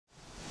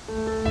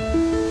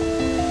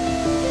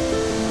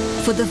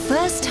For the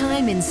first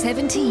time in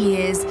 70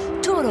 years,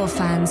 Toro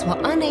fans were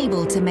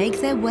unable to make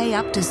their way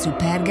up to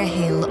Superga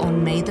Hill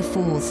on May the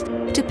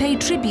 4th to pay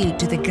tribute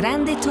to the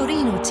Grande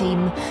Torino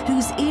team,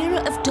 whose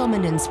era of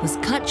dominance was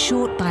cut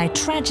short by a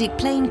tragic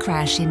plane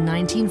crash in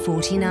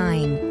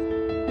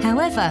 1949.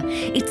 However,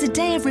 it's a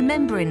day of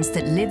remembrance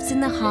that lives in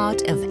the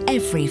heart of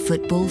every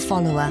football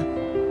follower.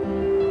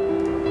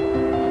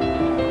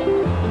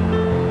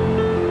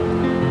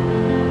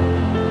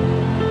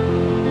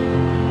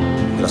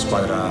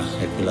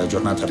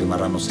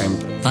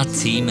 That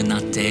team and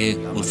that day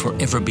will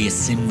forever be a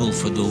symbol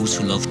for those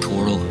who love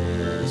Toro,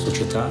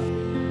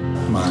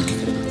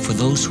 for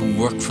those who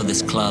work for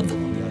this club,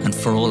 and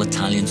for all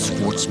Italian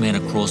sportsmen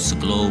across the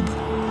globe.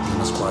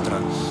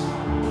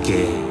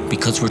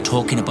 Because we're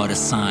talking about a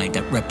side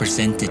that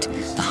represented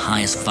the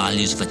highest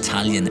values of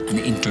Italian and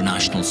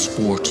international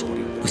sport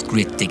with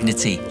great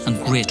dignity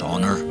and great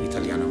honour.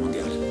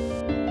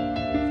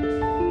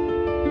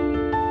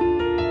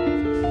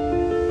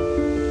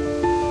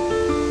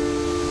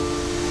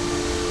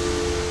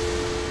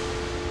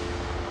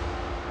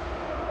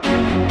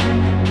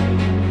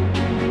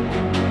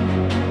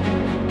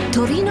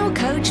 Torino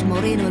coach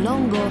Moreno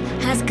Longo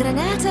has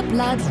Granata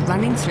blood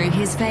running through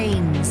his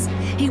veins.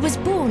 He was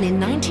born in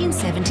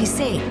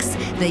 1976,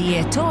 the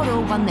year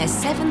Toro won their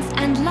 7th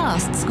and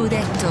last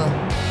Scudetto.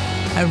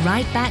 A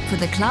right back for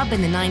the club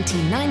in the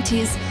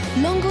 1990s,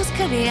 Longo's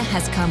career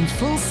has come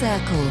full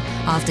circle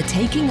after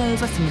taking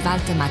over from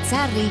Walter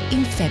Mazzarri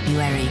in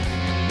February.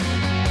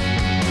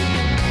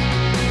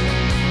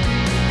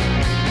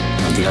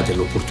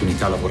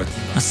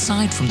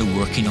 Aside from the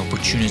working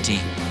opportunity,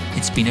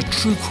 it's been a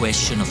true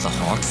question of the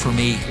heart for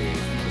me,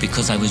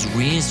 because I was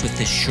raised with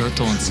this shirt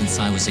on since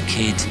I was a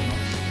kid.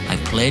 I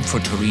played for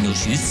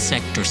Torino's youth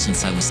sector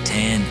since I was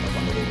 10,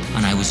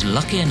 and I was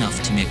lucky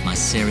enough to make my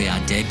Serie A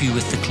debut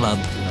with the club.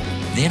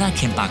 Then I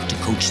came back to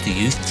coach the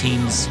youth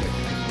teams,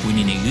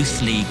 winning a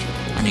youth league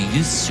and a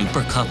youth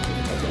super cup.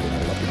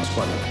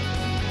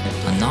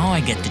 And now I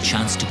get the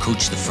chance to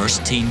coach the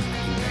first team.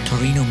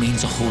 Torino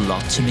means a whole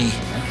lot to me,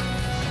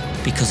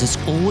 because it's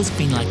always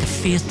been like a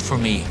faith for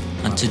me.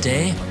 And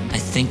today, I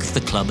think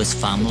the club is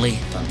family,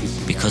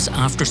 because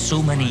after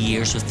so many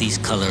years with these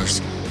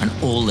colours and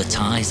all the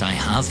ties I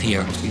have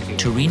here,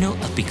 Torino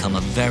have become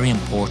a very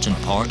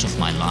important part of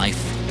my life.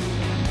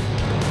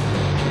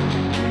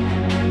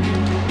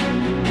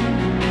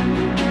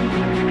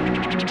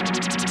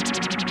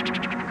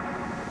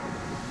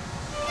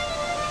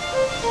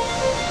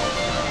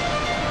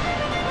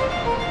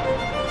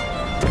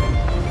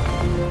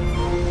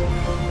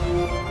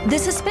 The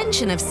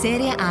suspension of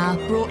Serie A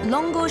brought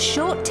Longo's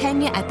short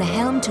tenure at the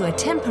helm to a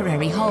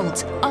temporary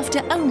halt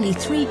after only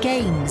 3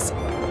 games.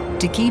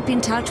 To keep in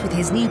touch with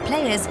his new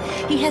players,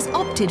 he has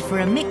opted for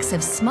a mix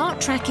of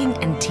smart tracking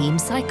and team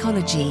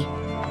psychology.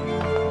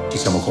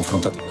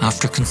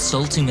 After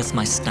consulting with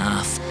my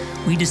staff,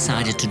 we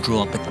decided to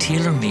draw up a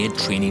tailor-made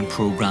training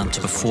programme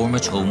to perform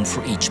at home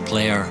for each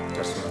player,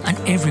 and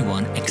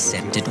everyone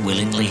accepted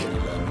willingly.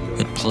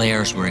 The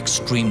players were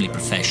extremely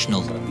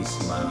professional.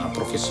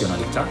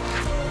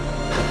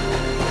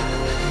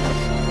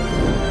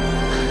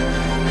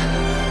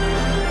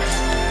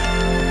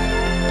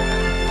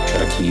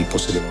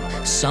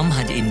 Some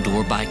had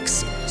indoor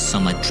bikes,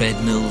 some had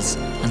treadmills,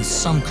 and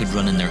some could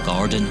run in their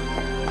garden,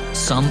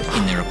 some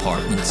in their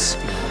apartments.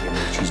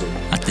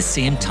 At the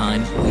same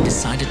time, we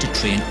decided to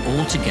train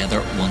all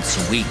together once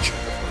a week,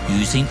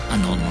 using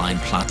an online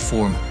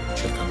platform,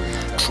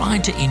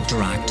 trying to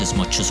interact as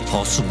much as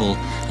possible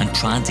and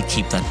trying to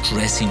keep that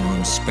dressing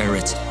room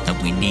spirit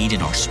that we need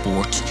in our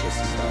sport.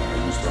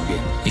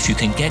 If you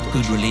can get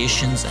good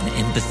relations and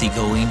empathy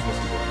going,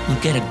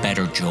 you'll get a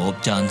better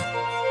job done.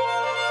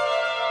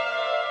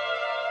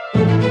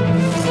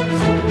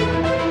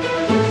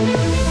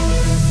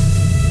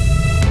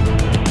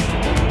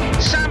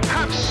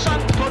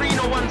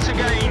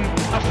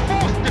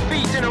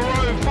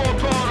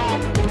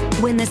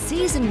 When the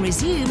season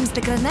resumes,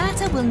 the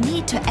Granata will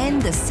need to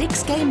end the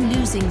 6-game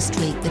losing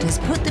streak that has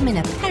put them in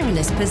a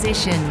perilous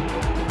position.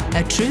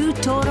 A true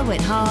Toro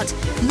at heart,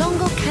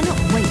 Longo cannot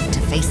wait to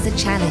face the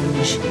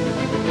challenge.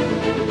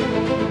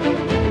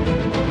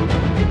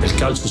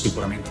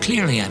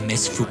 Clearly I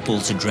miss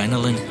football's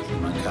adrenaline,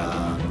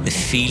 the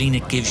feeling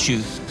it gives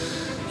you,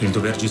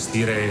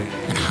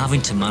 and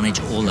having to manage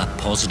all that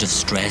positive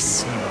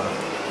stress.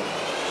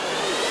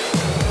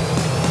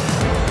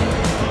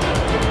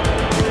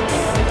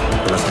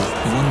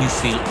 The one you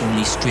feel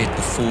only straight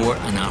before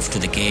and after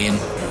the game,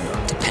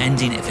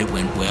 depending if it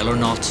went well or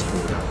not.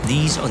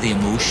 These are the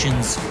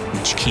emotions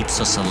which keeps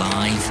us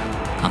alive,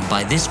 and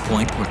by this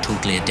point we're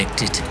totally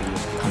addicted.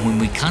 And when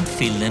we can't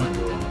feel them,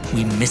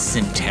 we miss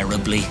them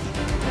terribly.